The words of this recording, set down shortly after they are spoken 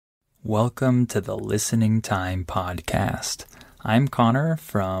Welcome to the Listening Time Podcast. I'm Connor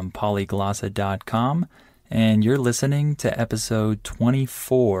from polyglossa.com, and you're listening to episode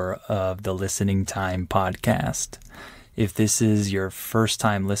 24 of the Listening Time Podcast. If this is your first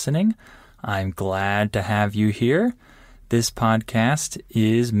time listening, I'm glad to have you here. This podcast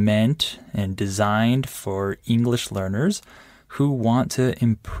is meant and designed for English learners who want to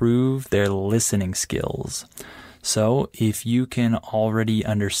improve their listening skills. So if you can already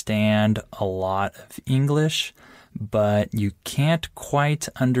understand a lot of English, but you can't quite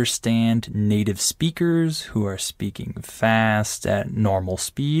understand native speakers who are speaking fast at normal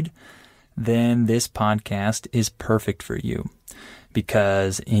speed, then this podcast is perfect for you.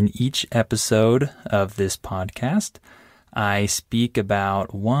 Because in each episode of this podcast, I speak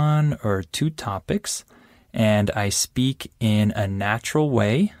about one or two topics, and I speak in a natural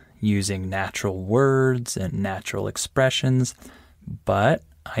way, using natural words and natural expressions, but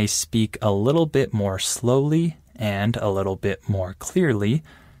I speak a little bit more slowly and a little bit more clearly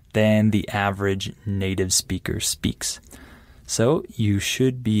than the average native speaker speaks. So you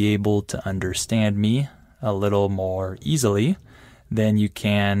should be able to understand me a little more easily than you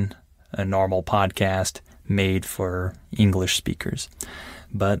can a normal podcast made for English speakers.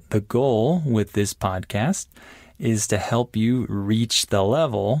 But the goal with this podcast is to help you reach the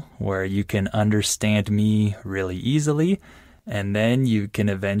level where you can understand me really easily, and then you can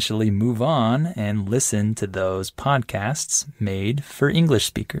eventually move on and listen to those podcasts made for English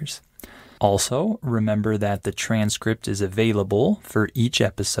speakers. Also, remember that the transcript is available for each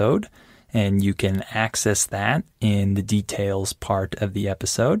episode, and you can access that in the details part of the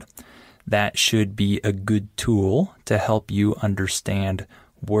episode. That should be a good tool to help you understand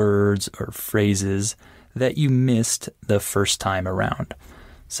words or phrases that you missed the first time around.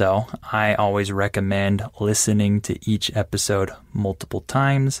 So I always recommend listening to each episode multiple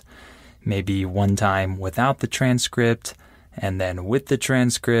times, maybe one time without the transcript, and then with the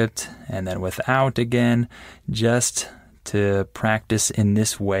transcript, and then without again, just to practice in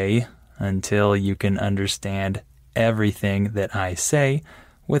this way until you can understand everything that I say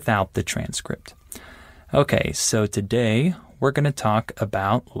without the transcript. Okay, so today we're going to talk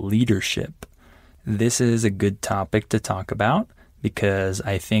about leadership. This is a good topic to talk about because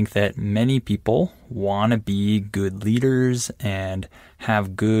I think that many people want to be good leaders and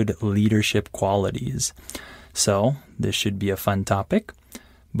have good leadership qualities. So this should be a fun topic.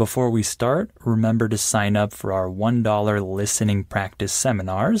 Before we start, remember to sign up for our $1 listening practice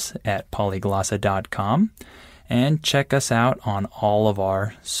seminars at polyglossa.com and check us out on all of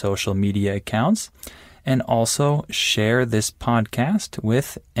our social media accounts. And also share this podcast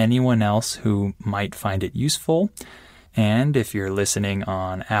with anyone else who might find it useful. And if you're listening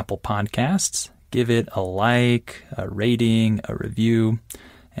on Apple Podcasts, give it a like, a rating, a review,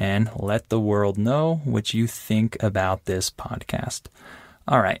 and let the world know what you think about this podcast.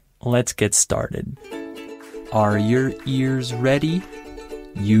 All right, let's get started. Are your ears ready?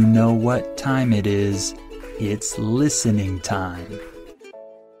 You know what time it is. It's listening time.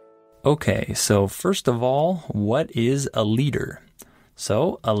 Okay, so first of all, what is a leader?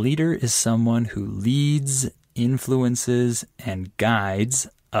 So a leader is someone who leads, influences, and guides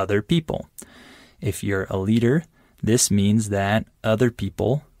other people. If you're a leader, this means that other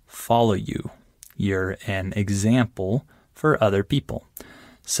people follow you. You're an example for other people.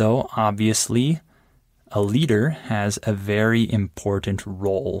 So obviously, a leader has a very important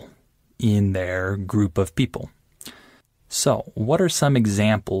role in their group of people. So, what are some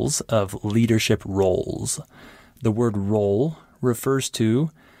examples of leadership roles? The word role refers to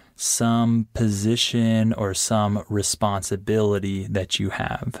some position or some responsibility that you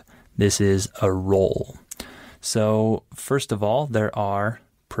have. This is a role. So, first of all, there are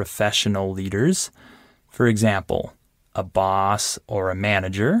professional leaders. For example, a boss or a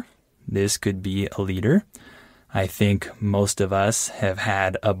manager. This could be a leader. I think most of us have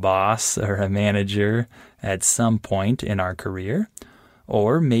had a boss or a manager at some point in our career,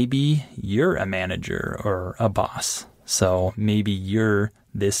 or maybe you're a manager or a boss. So maybe you're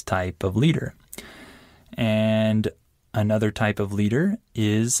this type of leader. And another type of leader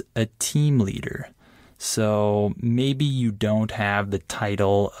is a team leader. So maybe you don't have the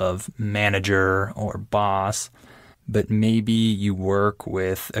title of manager or boss, but maybe you work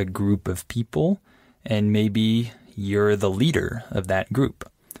with a group of people and maybe you're the leader of that group.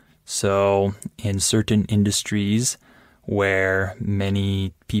 So in certain industries where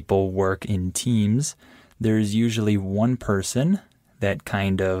many people work in teams, there's usually one person that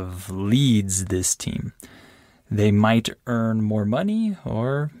kind of leads this team. They might earn more money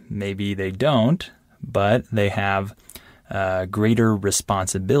or maybe they don't, but they have greater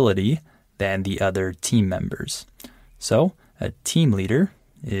responsibility than the other team members. So a team leader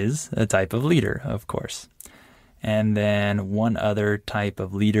is a type of leader, of course. And then one other type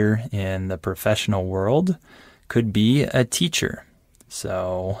of leader in the professional world could be a teacher.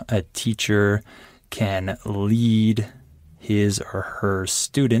 So a teacher can lead his or her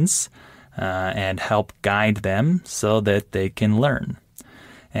students and help guide them so that they can learn.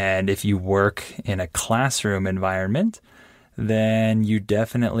 And if you work in a classroom environment, then you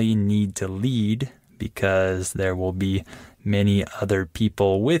definitely need to lead, because there will be many other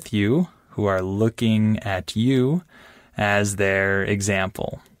people with you who are looking at you as their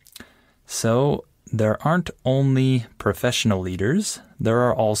example. So there aren't only professional leaders, there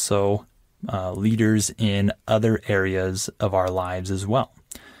are also leaders in other areas of our lives as well.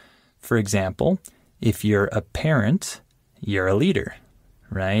 For example, if you're a parent, you're a leader,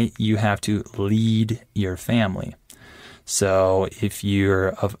 right? You have to lead your family. So if you're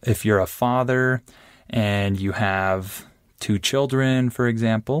a father and you have 2 children, for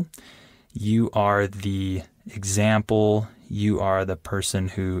example, you are the example, you are the person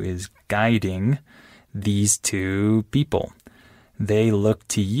who is guiding these 2 people. They look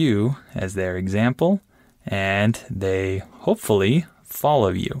to you as their example, and they hopefully follow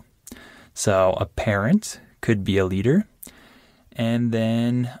you. So a parent could be a leader. And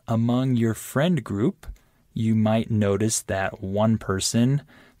then among your friend group, you might notice that one person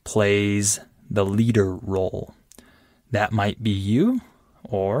plays the leader role. That might be you,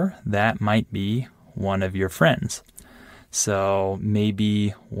 or that might be one of your friends. So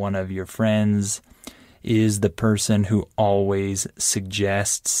maybe one of your friends is the person who always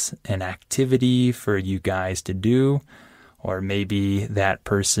suggests an activity for you guys to do, or maybe that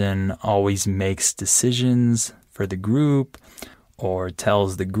person always makes decisions for the group or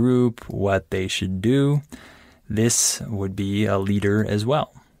tells the group what they should do. This would be a leader as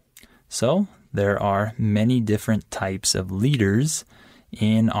well. So there are many different types of leaders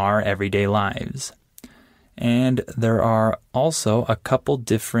in our everyday lives. And there are also a couple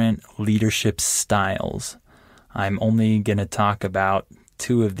different leadership styles. I'm only going to talk about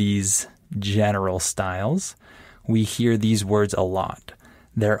 2 of these general styles. We hear these words a lot.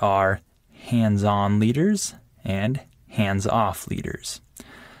 There are hands-on leaders and hands-off leaders.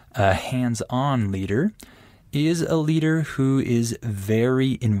 A hands-on leader is a leader who is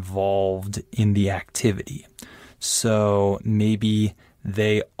very involved in the activity. So maybe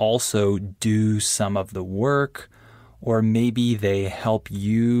they also do some of the work, or maybe they help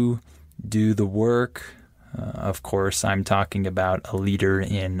you do the work. Of course, I'm talking about a leader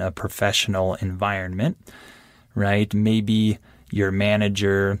in a professional environment, right? Maybe your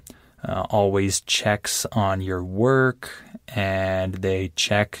manager always checks on your work, and they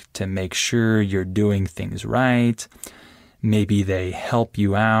check to make sure you're doing things right. Maybe they help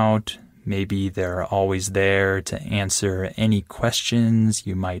you out. Maybe they're always there to answer any questions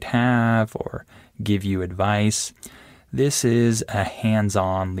you might have or give you advice. This is a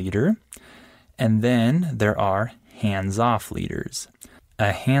hands-on leader. And then there are hands-off leaders.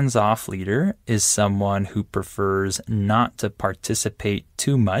 A hands-off leader is someone who prefers not to participate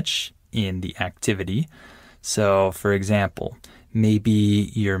too much in the activity. So, for example,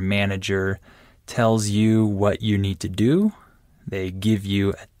 maybe your manager tells you what you need to do. They give you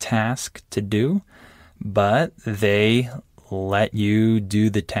a task to do, but they let you do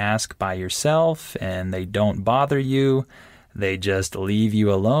the task by yourself, and they don't bother you. They just leave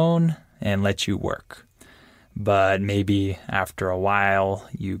you alone and let you work. But maybe after a while,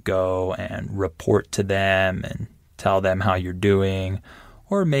 you go and report to them and tell them how you're doing.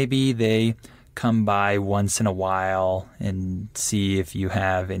 Or maybe they come by once in a while and see if you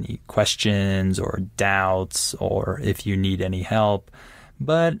have any questions or doubts or if you need any help,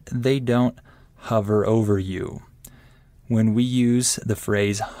 but they don't hover over you. When we use the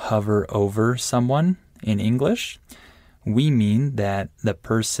phrase hover over someone in English, we mean that the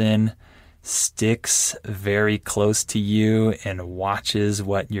person sticks very close to you and watches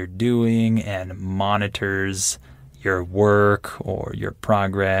what you're doing and monitors your work or your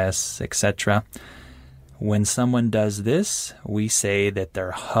progress, etc. When someone does this, we say that they're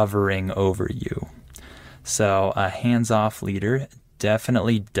hovering over you. So a hands-off leader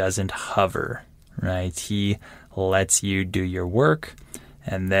definitely doesn't hover, right? He lets you do your work,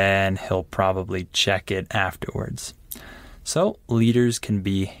 and then he'll probably check it afterwards. So leaders can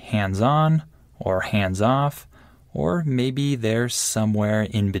be hands-on or hands-off, or maybe they're somewhere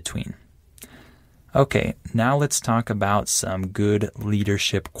in between. Okay, now let's talk about some good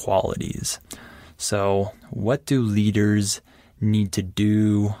leadership qualities. So, what do leaders need to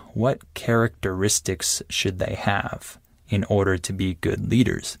do? What characteristics should they have in order to be good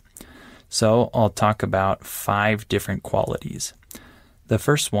leaders. So I'll talk about 5 different qualities. The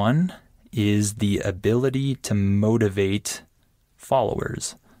first one is the ability to motivate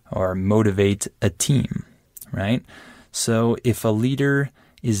followers or motivate a team, right? So if a leader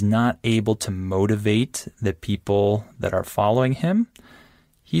is not able to motivate the people that are following him,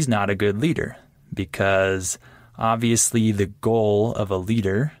 he's not a good leader, because obviously the goal of a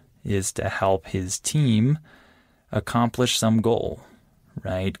leader is to help his team accomplish some goal,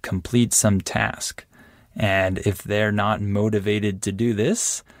 right? Complete some task. And if they're not motivated to do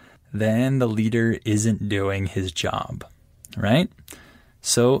this, then the leader isn't doing his job, right?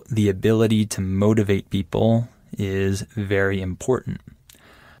 So the ability to motivate people is very important.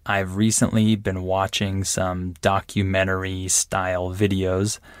 I've recently been watching some documentary-style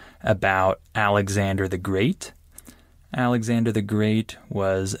videos about Alexander the Great. Alexander the Great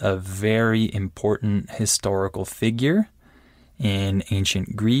was a very important historical figure in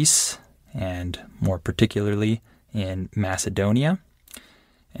ancient Greece, and more particularly in Macedonia.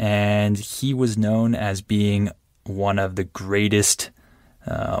 And he was known as being one of the greatest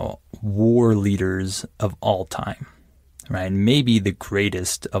war leaders of all time, right? Maybe the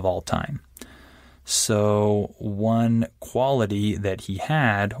greatest of all time. So one quality that he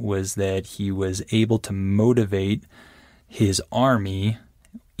had was that he was able to motivate his army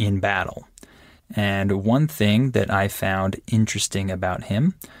in battle. And one thing that I found interesting about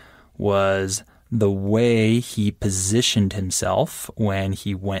him was the way he positioned himself when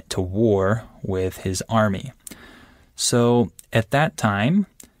he went to war with his army. So at that time,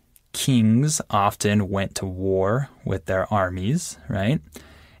 kings often went to war with their armies, right?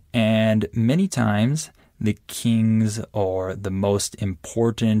 And many times the kings or the most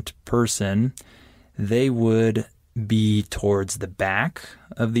important person, they would be towards the back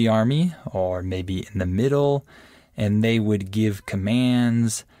of the army or maybe in the middle, and they would give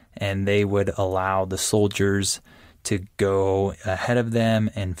commands and they would allow the soldiers to go ahead of them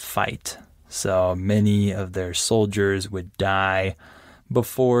and fight. So many of their soldiers would die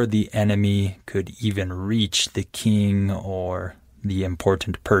before the enemy could even reach the king or the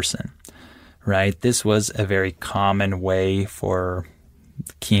important person, right? This was a very common way for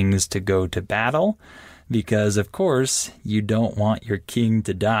kings to go to battle because, of course, you don't want your king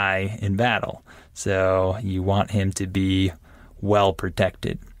to die in battle. So you want him to be well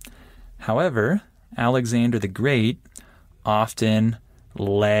protected. However, Alexander the Great often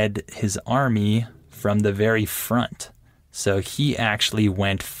led his army from the very front. So he actually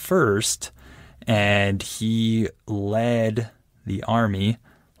went first and he led the army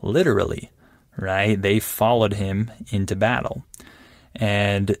literally, right? They followed him into battle.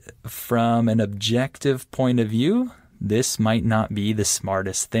 And from an objective point of view, this might not be the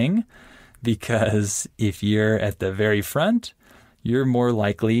smartest thing, because if you're at the very front, you're more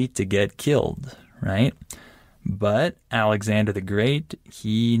likely to get killed, right? But Alexander the Great,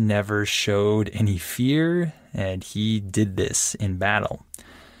 he never showed any fear, and he did this in battle.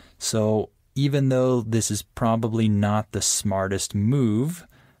 So even though this is probably not the smartest move,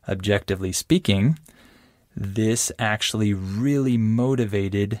 objectively speaking, this actually really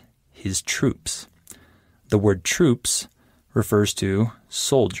motivated his troops. The word troops refers to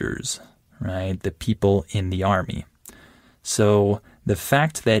soldiers, right? The people in the army. So the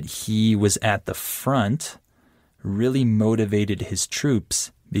fact that he was at the front really motivated his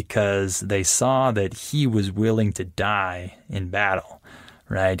troops because they saw that he was willing to die in battle,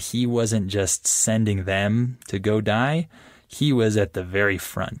 right? He wasn't just sending them to go die. He was at the very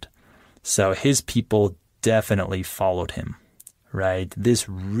front. So his people definitely followed him, right? This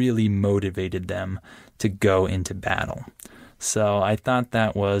really motivated them to go into battle. So I thought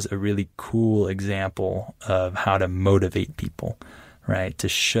that was a really cool example of how to motivate people, right? To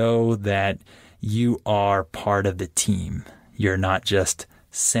show that you are part of the team. You're not just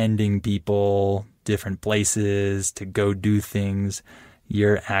sending people different places to go do things.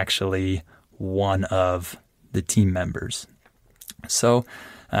 You're actually one of the team members. So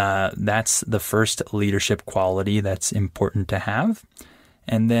that's the first leadership quality that's important to have.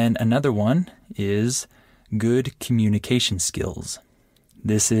 And then another one is good communication skills.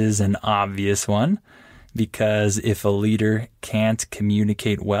 This is an obvious one because if a leader can't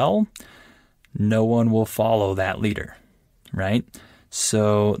communicate well, no one will follow that leader, right?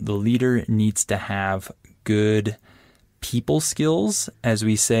 So the leader needs to have good people skills, as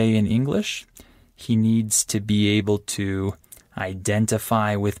we say in English. He needs to be able to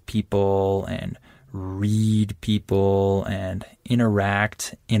identify with people and read people and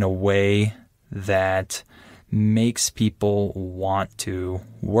interact in a way that makes people want to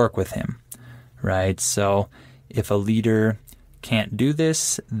work with him, right? So If a leader can't do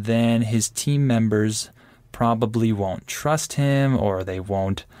this, then his team members probably won't trust him, or they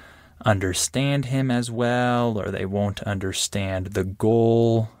won't understand him as well, or they won't understand the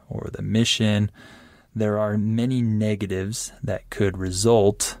goal or the mission. There are many negatives that could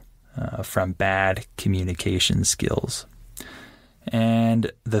result from bad communication skills.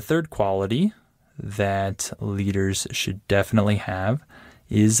 And the third quality that leaders should definitely have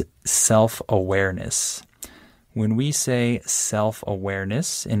is self-awareness. When we say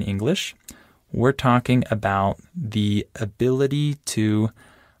self-awareness in English, we're talking about the ability to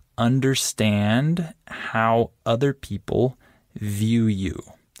understand how other people view you.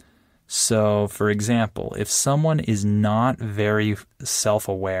 So, for example, if someone is not very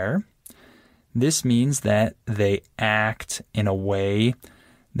self-aware, this means that they act in a way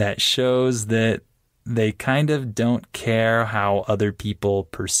that shows that they kind of don't care how other people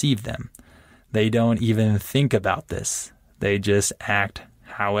perceive them. They don't even think about this. They just act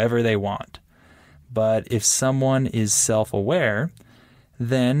however they want. But if someone is self-aware,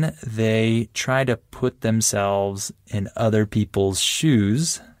 then they try to put themselves in other people's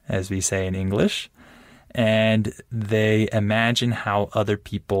shoes, as we say in English, and they imagine how other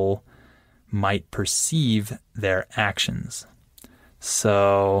people might perceive their actions.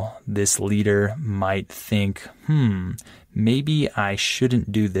 So this leader might think, maybe I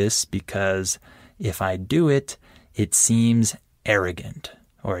shouldn't do this because if I do it, it seems arrogant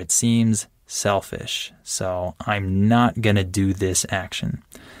or it seems selfish. So I'm not going to do this action.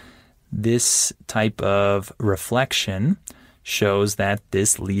 This type of reflection shows that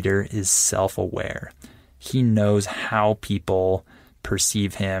this leader is self-aware. He knows how people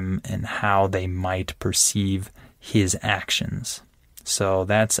perceive him and how they might perceive his actions. So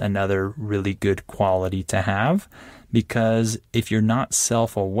that's another really good quality to have, because if you're not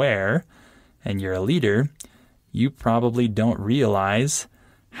self-aware and you're a leader, you probably don't realize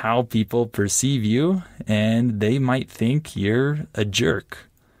how people perceive you, and they might think you're a jerk,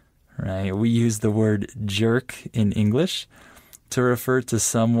 right? We use the word jerk in English to refer to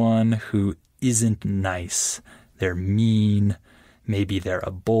someone who isn't nice. They're mean, maybe they're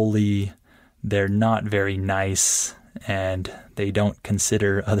a bully, they're not very nice, and they don't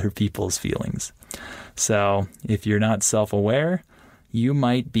consider other people's feelings. So if you're not self-aware, you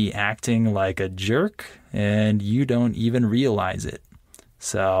might be acting like a jerk and you don't even realize it.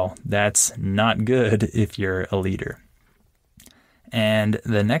 So that's not good if you're a leader. And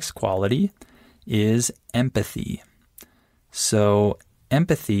the next quality is empathy. So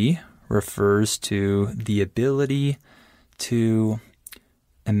empathy refers to the ability to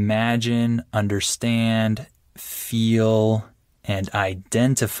imagine, understand, feel, and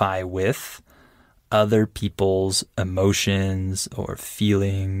identify with other people's emotions or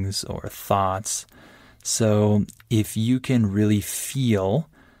feelings or thoughts. So if you can really feel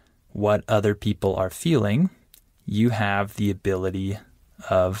what other people are feeling, you have the ability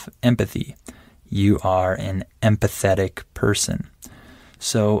of empathy. You are an empathetic person.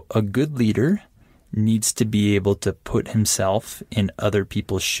 So a good leader needs to be able to put himself in other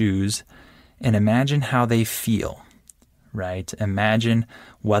people's shoes and imagine how they feel, right? Imagine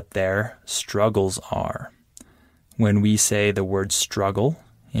what their struggles are. When we say the word struggle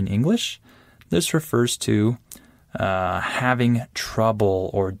in English, this refers to having trouble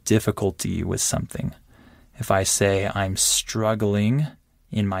or difficulty with something. If I say I'm struggling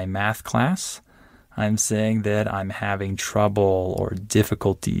in my math class, I'm saying that I'm having trouble or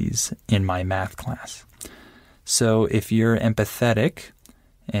difficulties in my math class. So if you're empathetic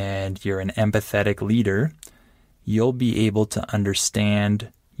and you're an empathetic leader, you'll be able to understand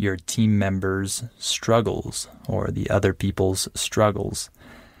your team members' struggles or the other people's struggles.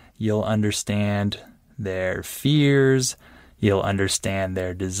 You'll understand their fears, you'll understand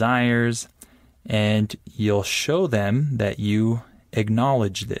their desires, and you'll show them that you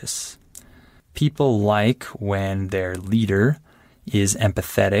acknowledge this. People like when their leader is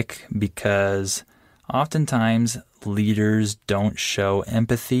empathetic because oftentimes leaders don't show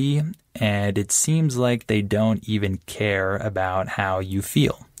empathy, and it seems like they don't even care about how you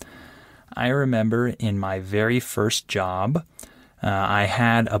feel. I remember in my very first job, I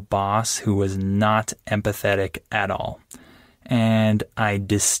had a boss who was not empathetic at all. And I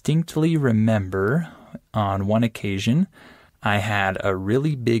distinctly remember on one occasion, I had a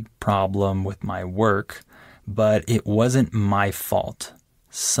really big problem with my work, but it wasn't my fault.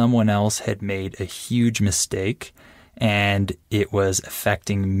 Someone else had made a huge mistake, and it was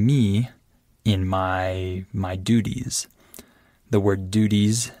affecting me in my duties. The word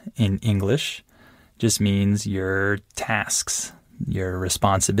duties in English just means your tasks, your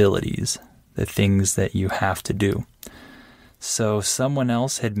responsibilities. the things that you have to do. So someone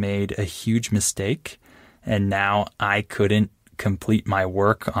else had made a huge mistake, and now I couldn't complete my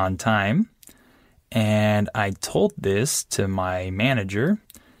work on time. And I told this to my manager,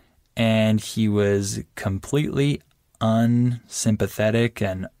 and he was completely unsympathetic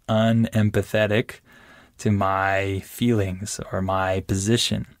and unempathetic to my feelings or my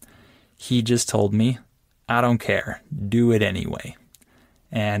position. He just told me, I don't care, do it anyway.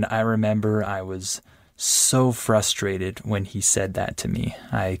 And I remember I was so frustrated when he said that to me.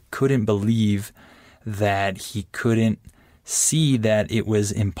 I couldn't believe that he couldn't see that it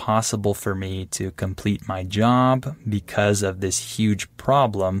was impossible for me to complete my job because of this huge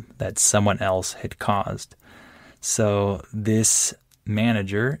problem that someone else had caused. So this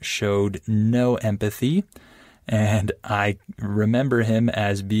manager showed no empathy, and I remember him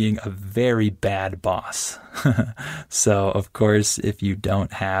as being a very bad boss. So, of course, if you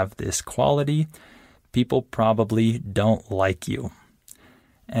don't have this quality, people probably don't like you.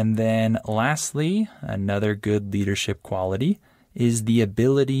 And then lastly, another good leadership quality is the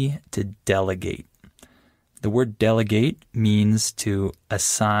ability to delegate. The word delegate means to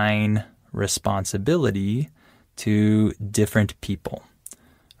assign responsibility to different people,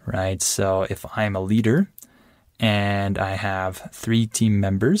 right? So if I'm a leader and I have 3 team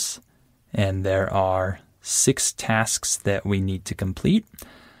members and there are 6 tasks that we need to complete,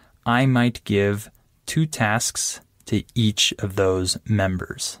 I might give 2 tasks to each of those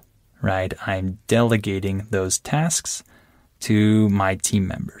members, right? I'm delegating those tasks to my team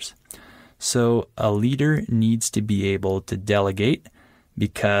members. So a leader needs to be able to delegate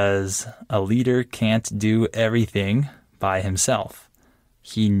because a leader can't do everything by himself.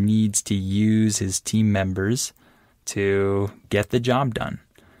 He needs to use his team members to get the job done.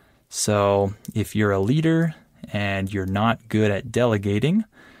 So if you're a leader and you're not good at delegating,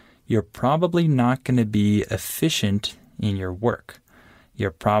 you're probably not going to be efficient in your work.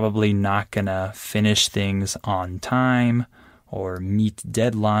 You're probably not going to finish things on time or meet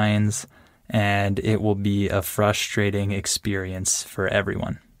deadlines, and it will be a frustrating experience for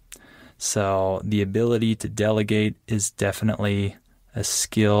everyone. So the ability to delegate is definitely a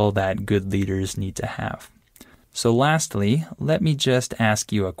skill that good leaders need to have. So lastly, let me just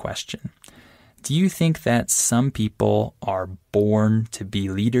ask you a question. Do you think that some people are born to be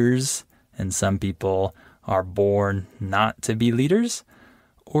leaders and some people are born not to be leaders?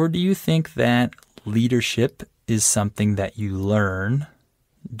 Or do you think that leadership is something that you learn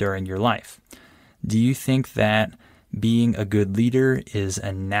during your life? Do you think that being a good leader is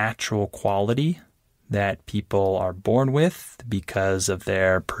a natural quality that people are born with because of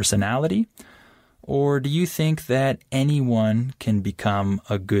their personality? Or do you think that anyone can become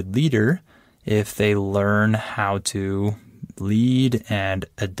a good leader if they learn how to lead and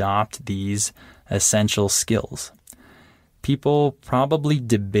adopt these essential skills? People probably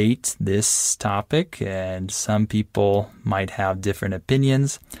debate this topic, and some people might have different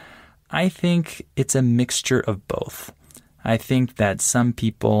opinions. I think it's a mixture of both. I think that some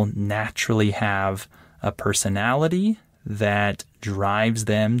people naturally have a personality that drives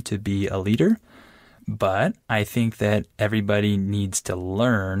them to be a leader, but I think that everybody needs to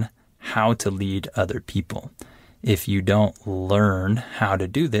learn how to lead other people. If you don't learn how to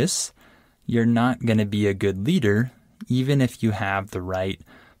do this, you're not going to be a good leader, even if you have the right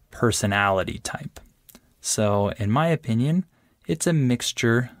personality type. So, in my opinion, it's a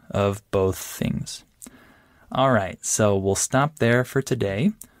mixture of both things. All right, so we'll stop there for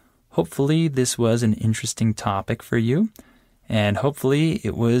today. Hopefully this was an interesting topic for you, and hopefully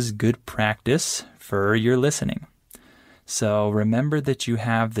it was good practice for your listening. So remember that you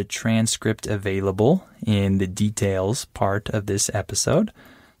have the transcript available in the details part of this episode.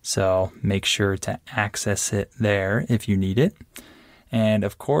 So make sure to access it there if you need it. And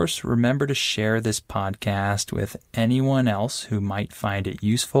of course, remember to share this podcast with anyone else who might find it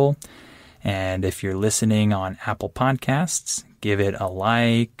useful. And if you're listening on Apple Podcasts, give it a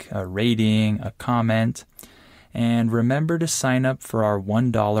like, a rating, a comment. And remember to sign up for our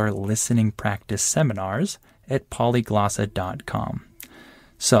 $1 listening practice seminars at polyglossa.com.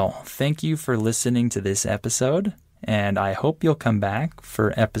 So, thank you for listening to this episode, and I hope you'll come back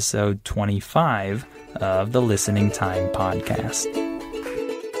for episode 25 of the Listening Time Podcast.